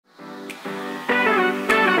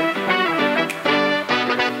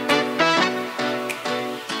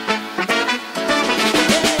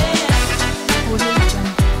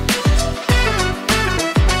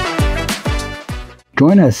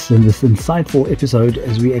Join us in this insightful episode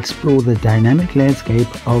as we explore the dynamic landscape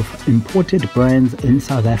of imported brands in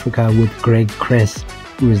South Africa with Greg Cress,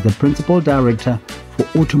 who is the Principal Director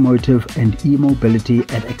for Automotive and E-Mobility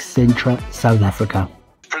at Accenture South Africa.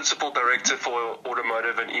 Principal Director for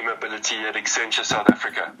Automotive and E-Mobility at Accenture South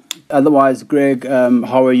Africa. Otherwise, Greg,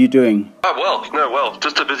 how are you doing? Well.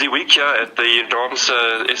 Just a busy week here at the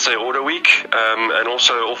NAMSA SA Auto Week, and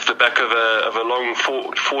also off the back of a long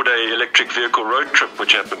four-day electric vehicle road trip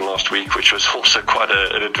which happened last week, which was also quite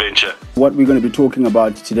an adventure. What we're going to be talking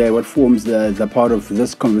about today, what forms the part of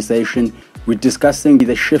this conversation, we're discussing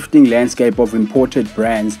the shifting landscape of imported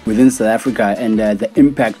brands within South Africa and the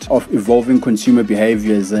impact of evolving consumer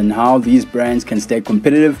behaviors and how these brands can stay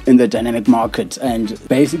competitive in the dynamic market. And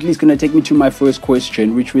basically, it's going to take me to my first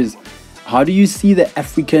question, which was, how do you see the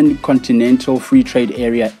African continental free trade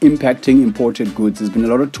area impacting imported goods? There's been a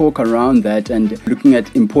lot of talk around that and looking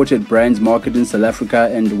at imported brands market in South Africa,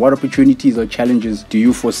 and what opportunities or challenges do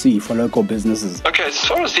you foresee for local businesses? Okay, as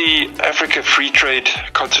far as the Africa Free Trade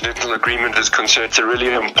Continental Agreement is concerned, it's a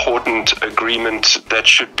really important agreement that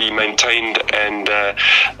should be maintained and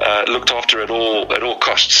looked after at all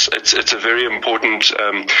costs. It's a very important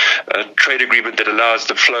trade agreement that allows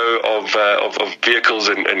the flow of vehicles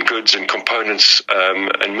and goods and components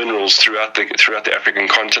and minerals throughout the African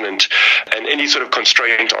continent, and any sort of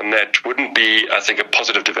constraint on that wouldn't be, I think, a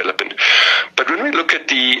positive development. But when we look at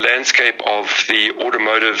the landscape of the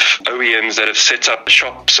automotive OEMs that have set up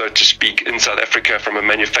shop, so to speak, in South Africa from a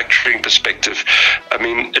manufacturing perspective, I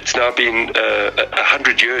mean, it's now been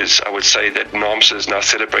 100 years, I would say, that NAMSA is now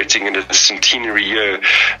celebrating in its centenary year,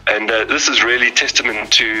 and this is really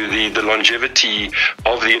testament to the longevity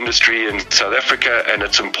of the industry in South Africa and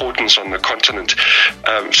its importance on the continent.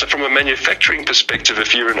 So from a manufacturing perspective,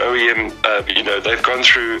 if you're an OEM, they've gone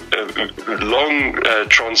through a long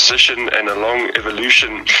transition and a long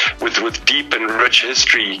evolution with deep and rich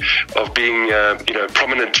history of being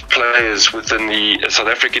prominent players within the South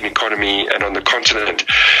African economy and on the continent.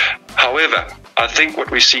 However, I think what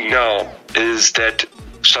we're seeing now is that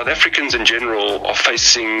South Africans in general are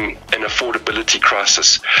facing an affordability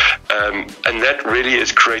crisis, and that really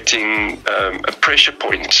is creating a pressure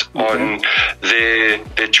point on their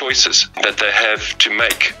choices that they have to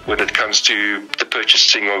make when it comes to the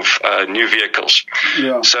purchasing of new vehicles.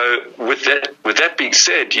 Yeah. So with that being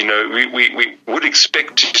said, we would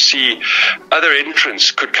expect to see other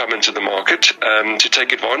entrants could come into the market to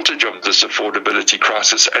take advantage of this affordability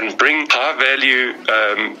crisis and bring high value,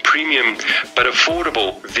 premium but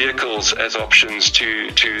affordable vehicles as options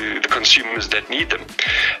to the consumers that need them.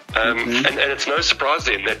 And it's no surprise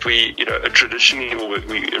then that we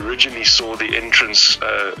originally saw the entrance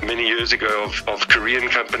many years ago of Korean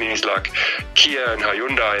companies like Kia and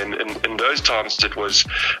Hyundai, and in those times it was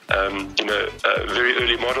very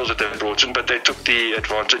early models that they brought in, but they took the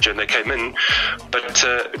advantage and they came in. But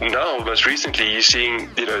now, most recently, you're seeing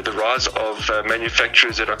the rise of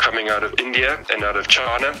manufacturers that are coming out of India and out of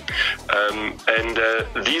China, and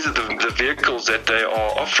these are the vehicles that they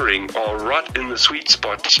are offering are right in the sweet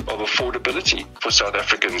spot of affordability for South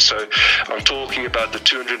Africans. So I'm talking about the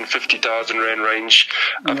 250,000 Rand range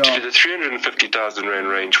up to the 350,000 Rand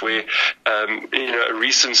range, where a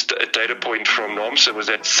recent data point from NAMSA was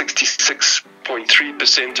that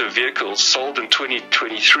 66.3% of vehicles sold in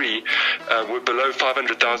 2023 were below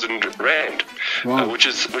 500,000 Rand, which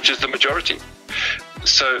is the majority.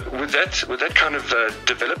 So with that kind of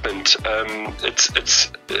development,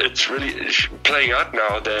 it's really playing out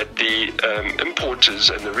now that the importers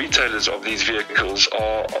and the retailers of these vehicles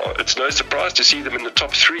it's no surprise to see them in the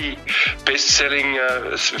top 3 best-selling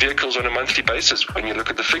vehicles on a monthly basis when you look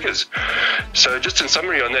at the figures. So just in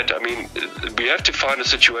summary on that, I mean, we have to find a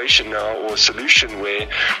situation now or a solution where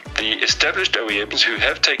the established OEMs who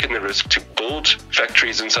have taken the risk to build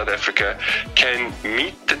factories in South Africa can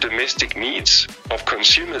meet the domestic needs of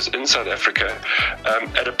consumers in South Africa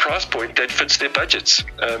at a price point that fits their budgets.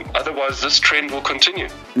 Otherwise, this trend will continue.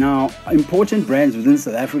 Now, important brands within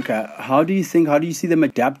South Africa, how do you see them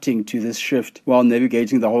adapting to this shift while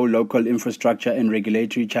navigating the whole local infrastructure and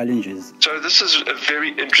regulatory challenges? So this is a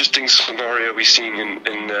very interesting scenario we're seeing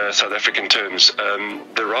in South African terms.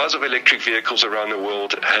 The rise of electric vehicles around the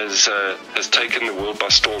world has taken the world by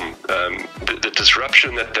storm. The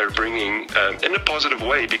disruption that they're bringing in a positive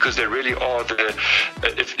way, because they really are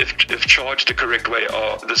if charged the correct way,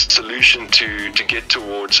 are the solution to get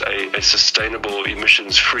towards a sustainable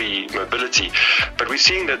emissions-free mobility. But we're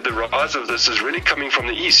seeing that the rise of this is really coming from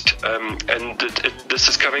the east, and this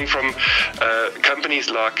is coming from companies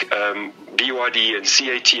like BYD and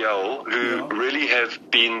CATL, who really have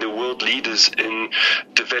been the world leaders in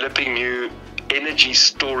developing new energy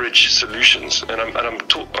storage solutions, and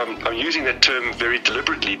I'm using that term very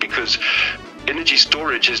deliberately because energy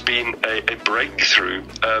storage has been a breakthrough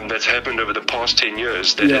that's happened over the past 10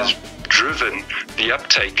 years that has driven the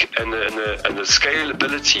uptake and the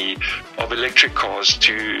scalability of electric cars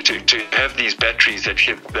to have these batteries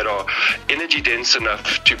that are energy dense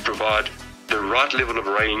enough to provide the right level of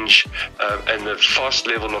range and the fast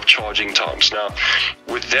level of charging times. Now,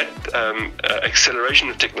 with that acceleration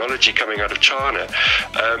of technology coming out of China,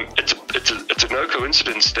 it's a no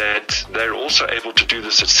coincidence that they're also able to do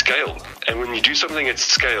this at scale. And when you do something at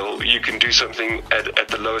scale, you can do something at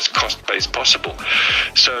the lowest cost base possible.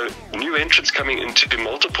 So new entrants coming into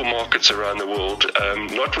multiple markets around the world,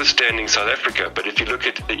 notwithstanding South Africa, but if you look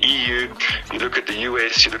at the EU, you look at the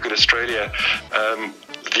US, you look at Australia,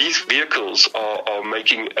 these vehicles are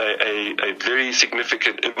making a very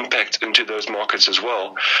significant impact into those markets as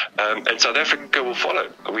well. And South Africa will follow.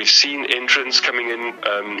 We've seen entrants coming in,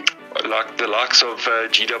 like the likes of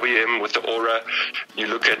GWM with the Aura. You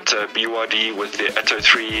look at BYD with their Atto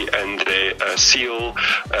 3 and their Seal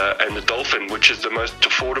and the Dolphin, which is the most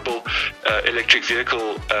affordable electric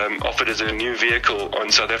vehicle offered as a new vehicle on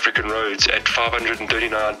South African roads at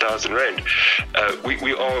 539,000 Rand.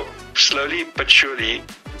 We are slowly but surely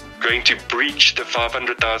going to breach the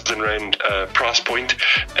 500,000 Rand price point,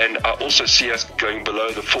 and I also see us going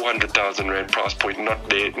below the 400,000 Rand price point not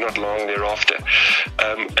long thereafter.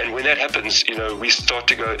 And when that happens, we start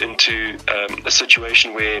to go into a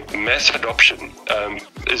situation where mass adoption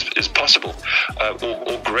is possible,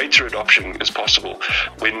 or greater adoption is possible,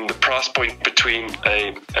 when the price point between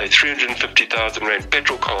a 350,000 Rand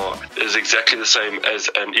petrol car is exactly the same as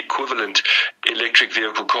an equivalent electric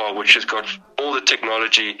vehicle car, which has got all the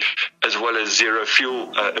technology as well as zero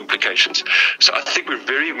fuel implications. So I think we're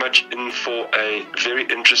very much in for a very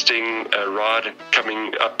interesting ride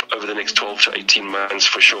coming up over the next 12 to 18 months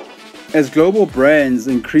for sure. As global brands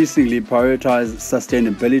increasingly prioritize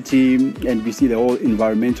sustainability and we see the whole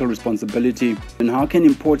environmental responsibility, and how can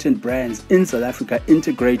important brands in South Africa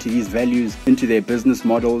integrate these values into their business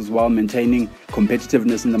models while maintaining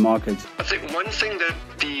competitiveness in the market? I think one thing that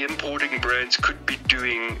the importing brands could be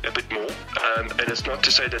doing a bit more, and it's not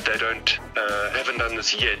to say that they haven't done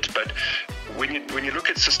this yet, but when you look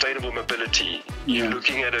at sustainable mobility, you're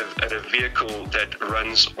looking at a vehicle that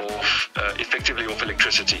runs effectively off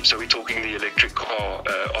electricity. So we're talking the electric car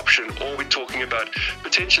option, or we're talking about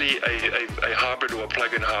potentially a hybrid or a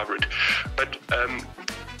plug-in hybrid. But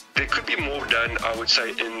there could be more done, I would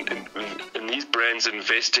say, in these brands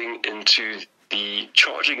investing into the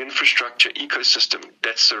charging infrastructure ecosystem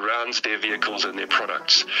that surrounds their vehicles and their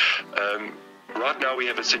products. Right now we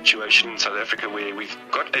have a situation in South Africa where we've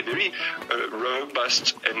got a very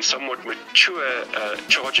robust and somewhat mature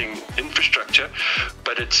charging infrastructure,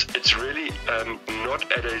 but it's really not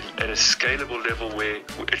at a scalable level where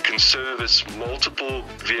it can service multiple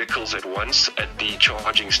vehicles at once at the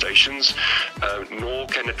charging stations, nor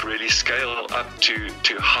can it really scale up to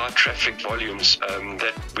high traffic volumes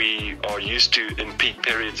that we are used to in peak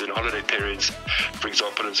periods and holiday periods, for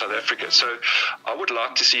example, in South Africa. So I would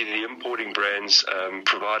like to see the importing brands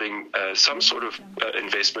providing some sort of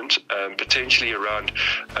investment, potentially around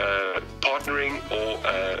partnering or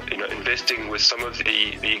investing with some of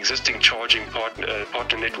the existing charging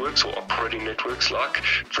partner networks or operating networks, like,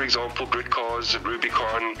 for example, Gridcars,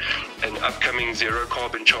 Rubicon, and upcoming zero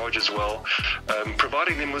carbon charge as well,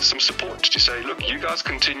 providing them with some support to say, look, you guys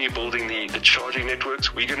continue building the charging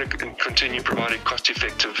networks, we're going to continue providing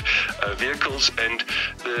cost-effective vehicles, and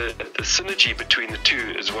the synergy between the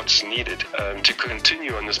two is what's needed to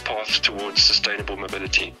continue on this path towards sustainable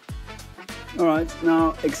mobility. All right.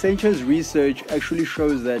 Now, Accenture's research actually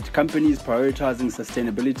shows that companies prioritizing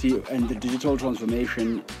sustainability and the digital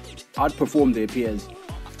transformation outperform their peers.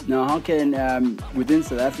 Now, how can, within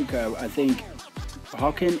South Africa,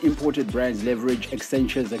 how can imported brands leverage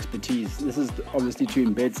Accenture's expertise? This is obviously to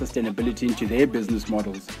embed sustainability into their business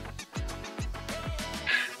models.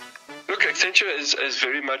 Accenture is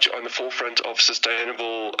very much on the forefront of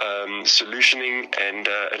sustainable solutioning and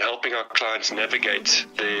helping our clients navigate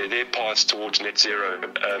their paths towards net zero.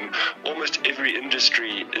 Almost every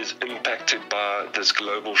industry is impacted by this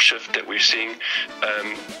global shift that we're seeing.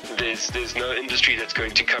 There's no industry that's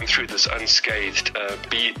going to come through this unscathed,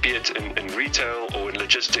 be it in retail or in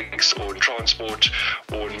logistics or in transport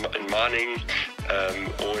or in mining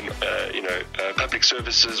or in public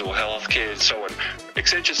services or healthcare and so on.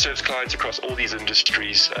 Accenture serves clients across across all these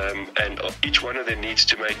industries, and each one of them needs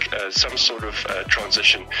to make some sort of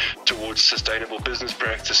transition towards sustainable business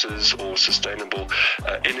practices or sustainable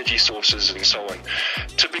energy sources and so on.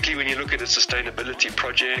 Typically, when you look at a sustainability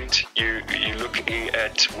project, you're looking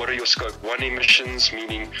at what are your scope 1 emissions,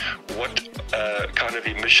 meaning what kind of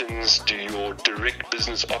emissions do your direct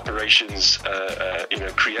business operations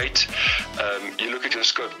create. You look at your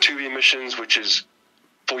scope 2 emissions, which is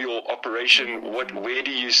for your operation, where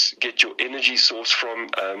do you get your energy source from?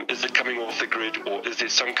 Is it coming off the grid, or is there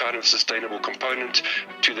some kind of sustainable component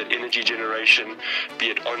to that energy generation, be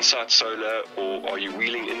it on-site solar, or are you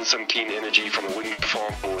wheeling in some clean energy from a wind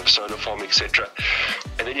farm or a solar farm, etc.?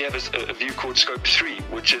 And then you have a view called scope 3,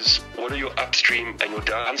 which is what are your upstream and your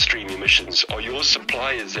downstream emissions? Are your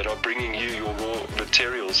suppliers that are bringing you your raw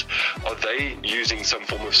materials, are they using some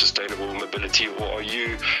form of sustainable mobility, or are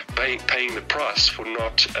you paying the price for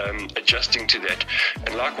not adjusting to that?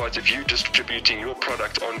 And likewise, if you're distributing your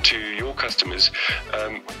product onto your customers,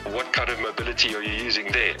 what kind of mobility are you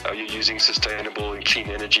using there? Are you using sustainable and clean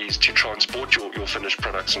energies to transport your finished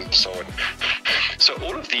products and so on? So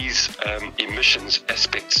all of these emissions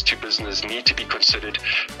aspects to business need to be considered.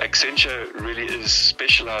 Accenture really is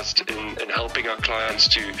specialized in helping our clients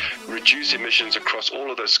to reduce emissions across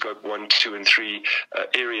all of those scope 1, 2, and 3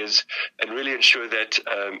 areas, and really ensure that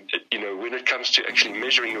when it comes to actually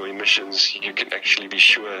measuring your emissions, you can actually be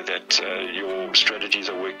sure that your strategies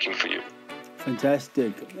are working for you.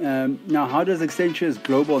 Fantastic. Now, how does Accenture's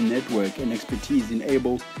global network and expertise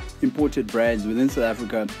enable imported brands within South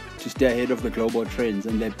Africa to stay ahead of the global trends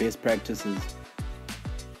and their best practices?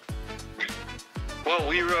 Well,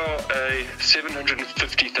 we are a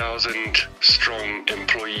 750,000 strong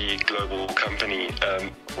employee global company.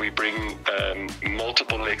 We bring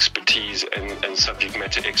multiple expertise and subject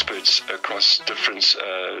matter experts across different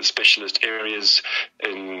specialist areas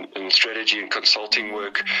in strategy and consulting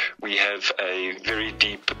work. We have a very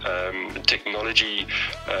deep technology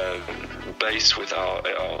base with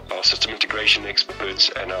our system integration experts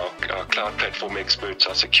and our cloud platform experts,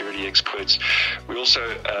 our security experts. We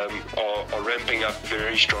also are ramping up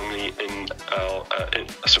very strongly in our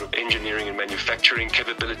sort of engineering and manufacturing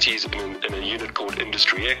capabilities in a unit called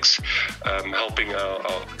Industry X, helping our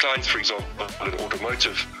clients, for example, in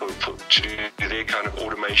automotive, to do their kind of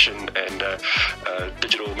automation and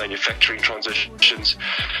digital manufacturing transitions.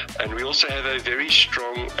 And we also have a very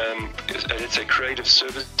strong, let's say, creative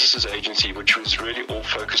services agency, which was really all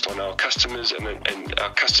focused on our customers and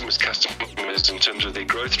our customers' customers in terms of their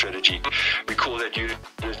growth strategy. We call that unit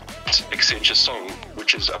Accenture Song,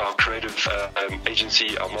 which is our creative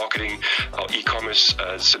agency, our marketing, our e-commerce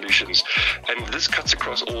solutions. And this cuts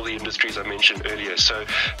across all the industries I mentioned earlier. So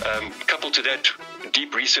coupled to that,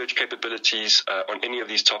 deep research capabilities on any of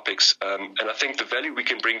these topics. And I think the value we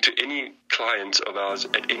can bring to any client of ours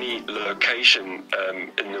at any location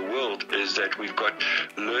in the world is that we've got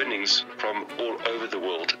learnings from all over the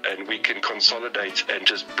world, and we can consolidate and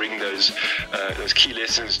just bring those key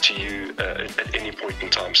lessons to you at any point in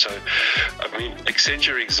time. So, I mean,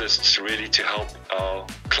 Accenture exists really to help our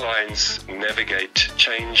clients navigate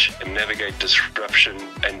change and navigate disruption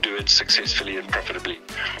and do it successfully and profitably.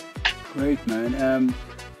 Great, man.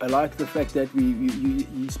 I like the fact that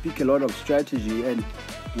you speak a lot of strategy, and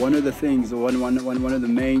one of the things, or one of the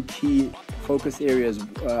main key focus areas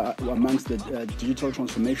amongst the digital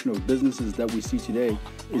transformation of businesses that we see today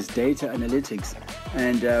is data analytics.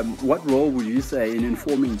 And what role would you say in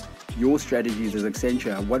informing your strategies as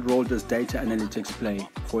Accenture? What role does data analytics play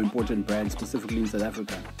for important brands, specifically in South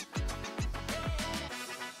Africa?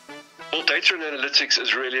 Well, data and analytics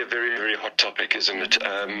is really a very, very hot topic, isn't it?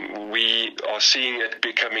 We are seeing it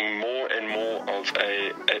becoming more and more of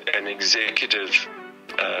an executive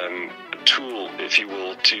tool, if you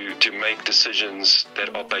will, to make decisions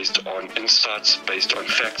that are based on insights, based on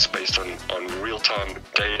facts, based on real-time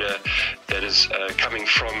data that is coming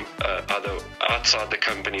from either outside the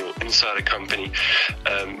company or inside a company.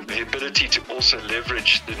 The ability to also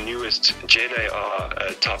leverage the newest Gen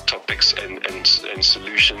AI type topics and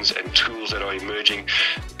solutions and tools that are emerging,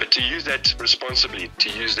 but to use that responsibly, to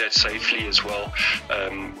use that safely as well,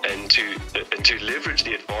 and to leverage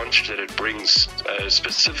the advantage that it brings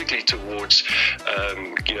specifically towards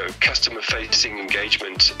customer-facing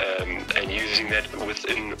engagement and using that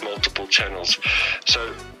within multiple channels.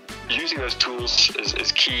 So using those tools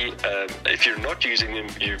is key. If you're not using them,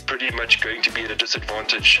 you're pretty much going to be at a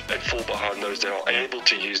disadvantage and fall behind those that are able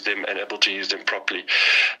to use them and able to use them properly.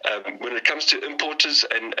 When it comes to importers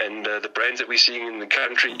and the brands that we're seeing in the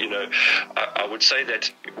country, I would say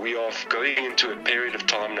that we are going into a period of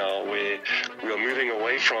time now where we are moving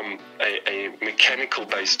away from a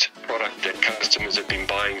mechanical-based product that customers have been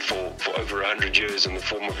buying for over 100 years in the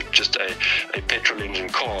form of just a petrol engine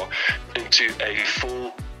car into a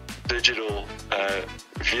full digital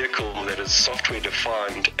vehicle that is software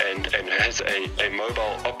defined and has a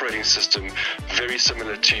mobile operating system very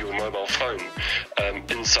similar to your mobile phone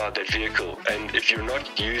inside that vehicle. And if you're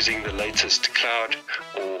not using the latest cloud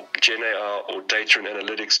or Gen AI or data and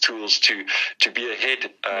analytics tools to be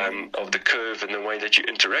ahead of the curve in the way that you're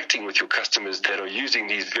interacting with your customers that are using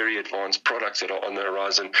these very advanced products that are on the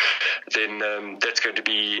horizon, then that's going to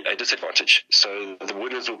be a disadvantage. So the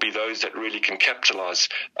winners will be those that really can capitalize,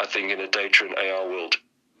 I think, in a data and AI world.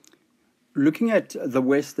 Looking at the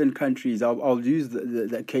Western countries, I'll use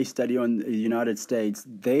the case study on the United States.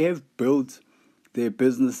 They have built their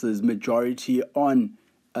businesses majority on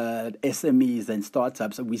SMEs and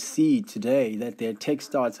startups. And we see today that their tech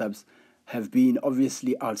startups have been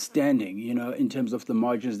obviously outstanding, in terms of the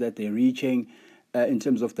margins that they're reaching, in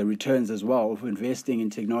terms of the returns as well of investing in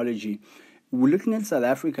technology. We're looking at South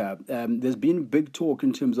Africa. There's been big talk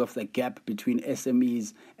in terms of the gap between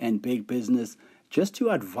SMEs and big business. Just to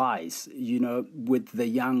advise, with the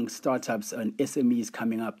young startups and SMEs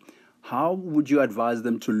coming up, how would you advise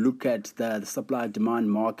them to look at the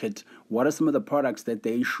supply-demand market? What are some of the products that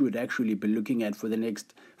they should actually be looking at for the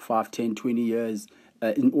next 5, 10, 20 years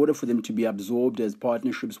in order for them to be absorbed as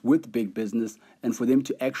partnerships with big business and for them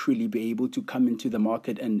to actually be able to come into the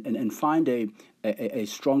market and find a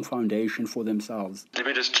strong foundation for themselves? Let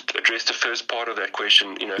me just address the first part of that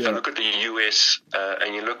question. If you look at the US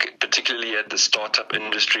and you look particularly at the startup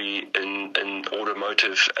industry in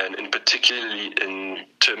automotive and in particularly in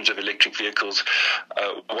terms of electric vehicles,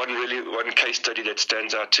 one case study that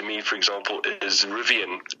stands out to me, for example, is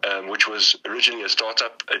Rivian, which was originally a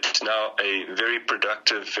startup. It's now a very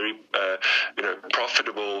productive, very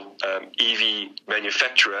profitable EV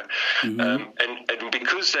manufacturer, and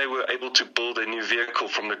because they were able to build a new vehicle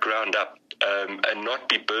from the ground up and not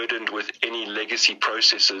be burdened with any legacy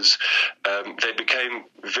processes, they became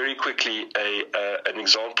very quickly an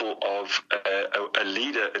example of a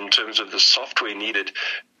leader in terms of the software needed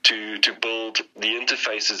to build the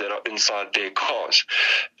interfaces that are inside their cars.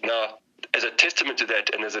 Now, as a testament to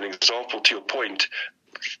that and as an example to your point,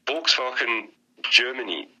 Volkswagen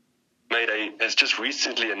Germany has just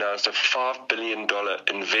recently announced a $5 billion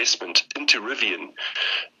investment into Rivian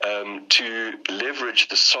to leverage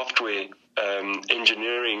the software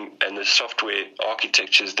engineering and the software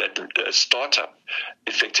architectures that a startup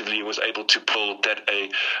effectively was able to build that a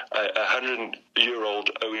 100-year-old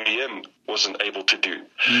OEM wasn't able to do.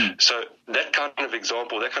 So that kind of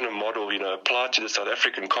example, that kind of model, applied to the South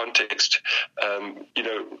African context,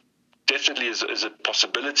 definitely is a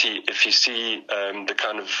possibility if you see the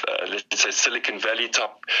kind of, let's say, Silicon Valley type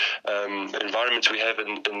environments we have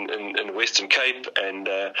in Western Cape, and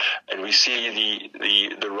we see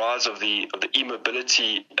the rise of the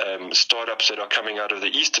e-mobility startups that are coming out of the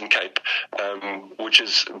Eastern Cape, which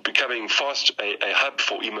is becoming fast a hub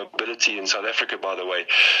for e-mobility in South Africa, by the way.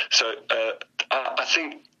 So I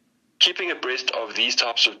think keeping abreast of these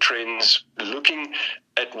types of trends, looking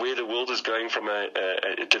at where the world is going from a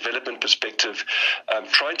development perspective,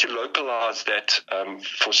 trying to localize that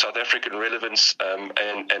for South African relevance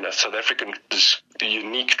and a South African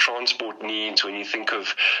unique transport needs. When you think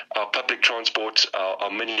of our public transport, our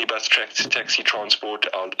minibus, taxi transport,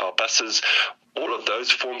 our buses, all of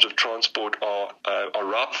those forms of transport are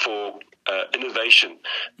ripe for innovation.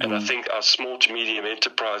 And I think our small to medium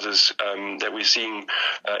enterprises that we're seeing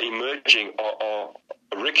emerging are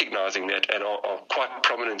recognizing that and are quite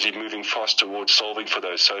prominently moving fast towards solving for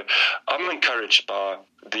those. So I'm encouraged by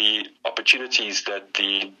the opportunities that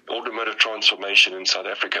the automotive transformation in South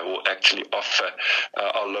Africa will actually offer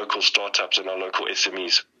our local startups and our local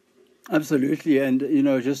SMEs. Absolutely. And,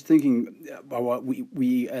 just thinking,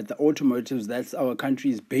 we at the automotives, that's our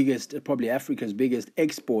country's biggest, probably Africa's biggest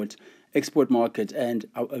export market. And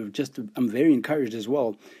I'm very encouraged as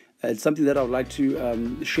well. It's something that I would like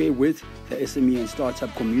to share with the SME and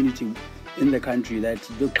startup community in the country, that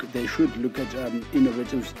they should look at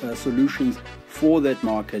innovative solutions for that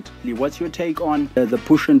market. What's your take on the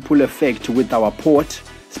push and pull effect with our port,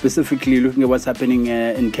 specifically looking at what's happening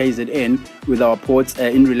in KZN with our ports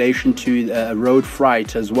in relation to road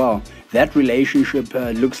freight as well? That relationship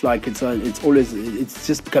looks like it's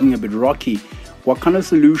just becoming a bit rocky. What kind of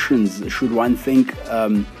solutions should one think,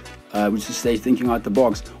 which is say thinking out the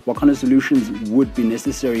box, what kind of solutions would be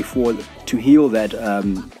necessary to heal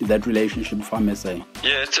that relationship, if I may say?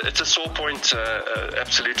 Yeah, it's a sore point,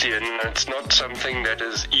 absolutely, and it's not something that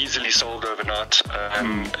is easily solved overnight.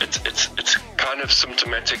 It's kind of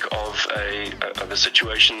symptomatic of a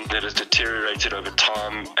situation that has deteriorated over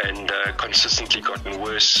time and consistently gotten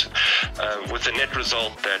worse, with the net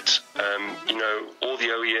result that all the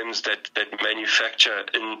OEMs that manufacture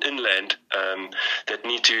inland that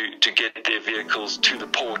need to get their vehicles to the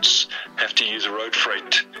ports have to use road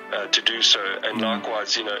freight to do so, and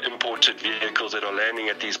likewise, imported vehicles that are landing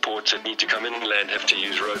at these ports that need to come inland have to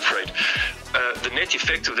use road freight. The net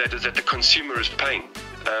effect of that is that the consumer is paying.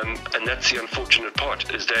 And that's the unfortunate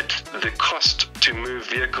part, is that the cost to move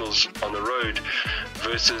vehicles on the road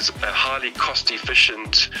versus a highly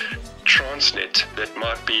cost-efficient Transnet that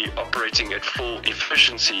might be operating at full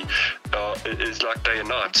efficiency is like day and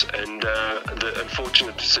night. And the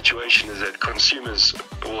unfortunate situation is that consumers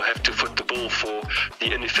will have to foot the bill for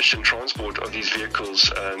the inefficient transport of these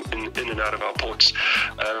vehicles in and out of our ports.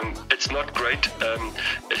 It's not great.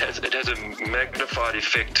 It has a magnified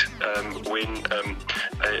effect when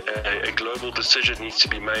a global decision needs to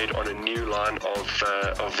be made on a new line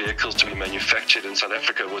of vehicles to be manufactured in South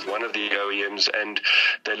Africa with one of the OEMs, and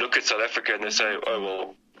they look at South Africa and they say, oh,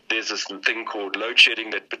 well, there's this thing called load shedding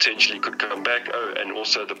that potentially could come back. Oh, and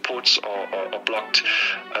also the ports are blocked.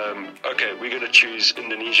 Okay, we're going to choose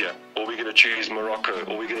Indonesia, or we're going to choose Morocco,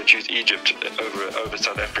 or we're going to choose Egypt over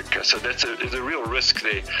South Africa. So there's a real risk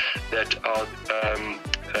there that our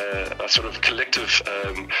sort of collective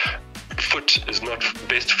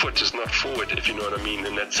best foot is not forward, if you know what I mean,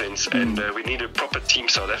 in that sense. And we need a proper Team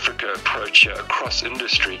South Africa approach across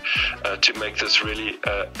industry to make this really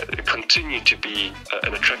continue to be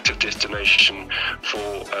an attractive destination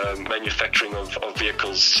for manufacturing of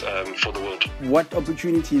vehicles for the world. What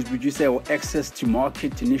opportunities would you say, or access to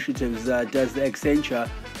market initiatives does the Accenture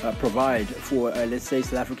provide for, let's say,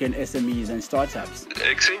 South African SMEs and startups?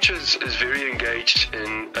 Accenture is very engaged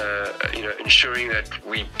in ensuring that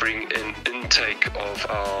we bring in intake of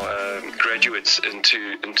our graduates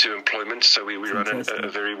into employment. So we run a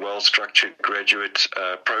very well-structured graduate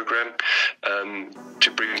program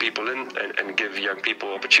to bring people in and give young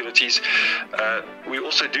people opportunities. We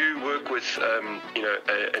also do work with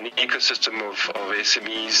an ecosystem of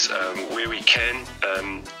SMEs where we can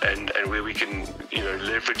and where we can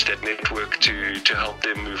leverage that network to help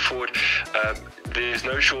them move forward. There's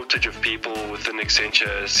no shortage of people within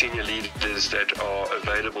Accenture, senior leaders that are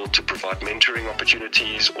available to provide mentoring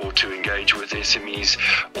opportunities or to engage with SMEs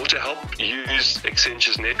or to help use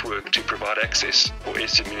Accenture's network to provide access for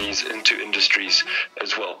SMEs into industries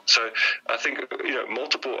as well. So I think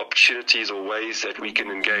multiple opportunities or ways that we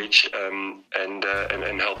can engage and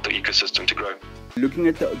help the ecosystem to grow. Looking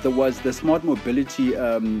at the Smart Mobility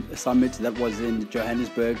Summit that was in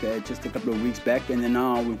Johannesburg just a couple of weeks back, and then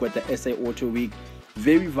now we've got the SA Auto Week.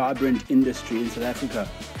 Very vibrant industry in South Africa.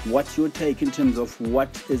 What's your take in terms of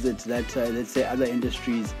what is it that, let's say, other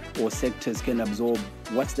industries or sectors can absorb?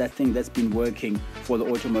 What's that thing that's been working for the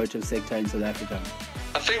automotive sector in South Africa?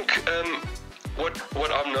 I think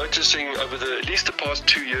what I'm noticing over at least the past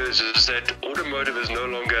 2 years is that automotive is no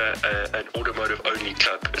longer an automotive-only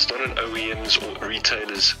club. It's not an OEMs or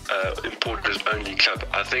retailers, importers-only club.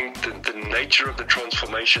 I think the nature of the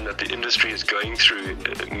transformation that the industry is going through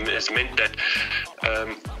has meant that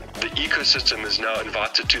the ecosystem is now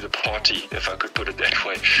invited to the party, if I could put it that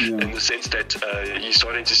way, in the sense that you're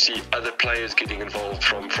starting to see other players getting involved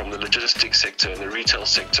from the logistics sector and the retail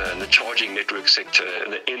sector and the charging network sector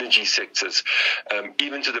and the energy sectors,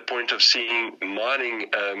 even to the point of seeing mining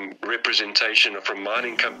representation from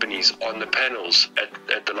mining companies on the panels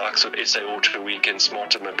at the likes of SA Auto Week and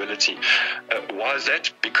Smarter Mobility. Why is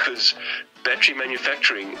that? Because battery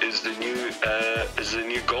manufacturing is the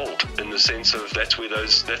new gold, in the sense of that's where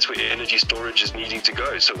energy storage is needing to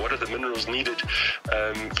go. So what are the minerals needed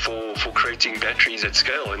for creating batteries at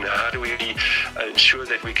scale, and how do we ensure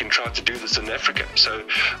that we can try to do this in Africa? So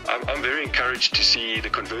I'm very encouraged to see the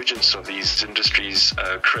convergence of these industries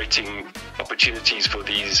creating opportunities for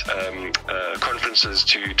these conferences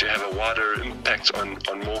to have a wider impact on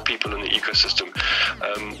more people in the ecosystem.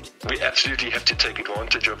 We absolutely have to take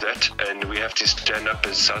advantage of that, and we have to stand up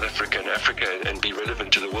as South Africa and Africa and be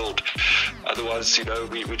relevant to the world. Otherwise,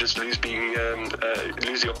 we just lose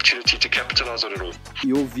the opportunity to capitalize on it all.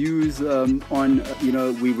 Your views on,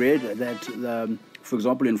 we read that, for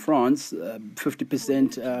example, in France,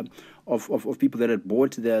 50% of people that had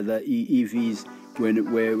bought the EVs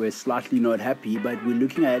when we're slightly not happy, but we're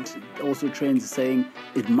looking at also trends saying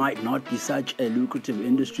it might not be such a lucrative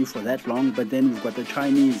industry for that long. But then we've got the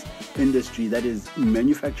Chinese industry that is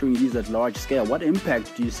manufacturing these at large scale. What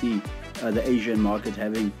impact do you see the Asian market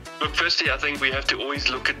having? Look, firstly, I think we have to always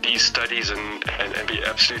look at these studies and be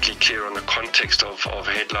absolutely clear on the context of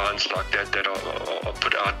headlines like that are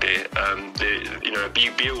put out there.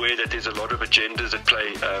 Be aware that there's a lot of agendas at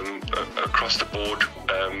play across the board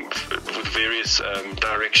with various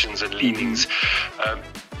directions and leanings.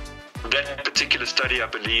 That particular study, I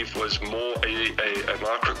believe, was more a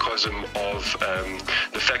microcosm of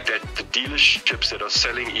the fact that the dealerships that are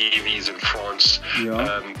selling EVs in France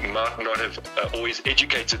might not have always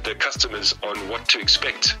educated their customers on what to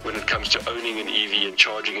expect when it comes to owning an EV and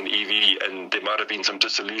charging an EV, and there might have been some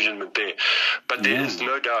disillusionment there. But there is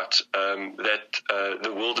no doubt that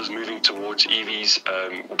the world is moving towards EVs.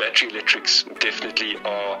 Battery electrics definitely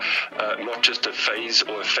are not just a phase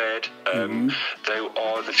or a fad. They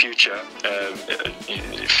are the future.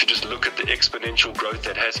 If you just look at the exponential growth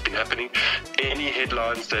that has been happening, any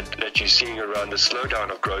headlines that you're seeing around the slowdown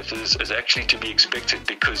of growth is actually to be expected,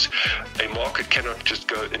 because a market cannot just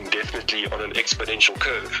go indefinitely on an exponential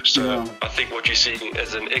curve. So I think what you're seeing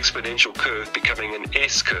is an exponential curve becoming an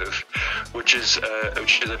S curve, which is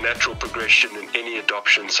a natural progression in any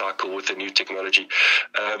adoption cycle with a new technology.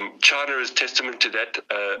 China is testament to that.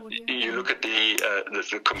 You look at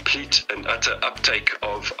the complete and utter uptake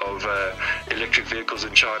of electric vehicles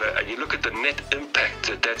in China, and you look at the net impact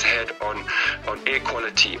that that's had on air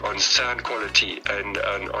quality, on sound quality, and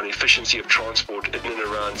on efficiency of transport in and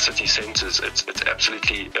around city centres. It's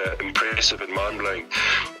absolutely impressive and mind-blowing.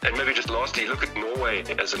 And maybe just lastly, look at Norway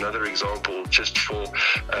as another example, just for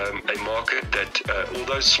a market that,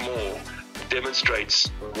 although small, demonstrates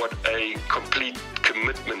what a complete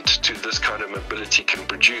commitment to this kind of mobility can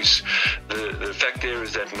produce. The fact there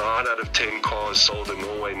is that 9 out of 10 cars sold in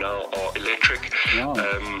Norway now are electric.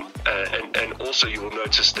 And also you will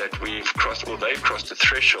notice that they've crossed the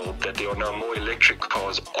threshold that there are now more electric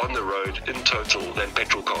cars on the road in total than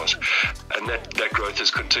petrol cars, and that growth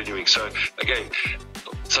is continuing. So again,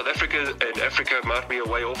 South Africa and Africa might be a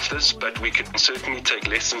way off this, but we can certainly take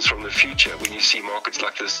lessons from the future when you see markets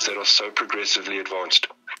like this that are so progressively advanced.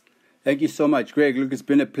 Thank you so much, Greg. Look, it's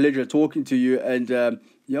been a pleasure talking to you, and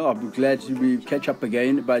I'm glad we catch up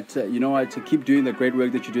again. But you know what, to keep doing the great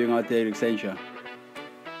work that you're doing out there at Accenture.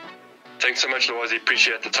 Thanks so much, Lwazi.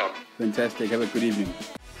 Appreciate the time. Fantastic. Have a good evening.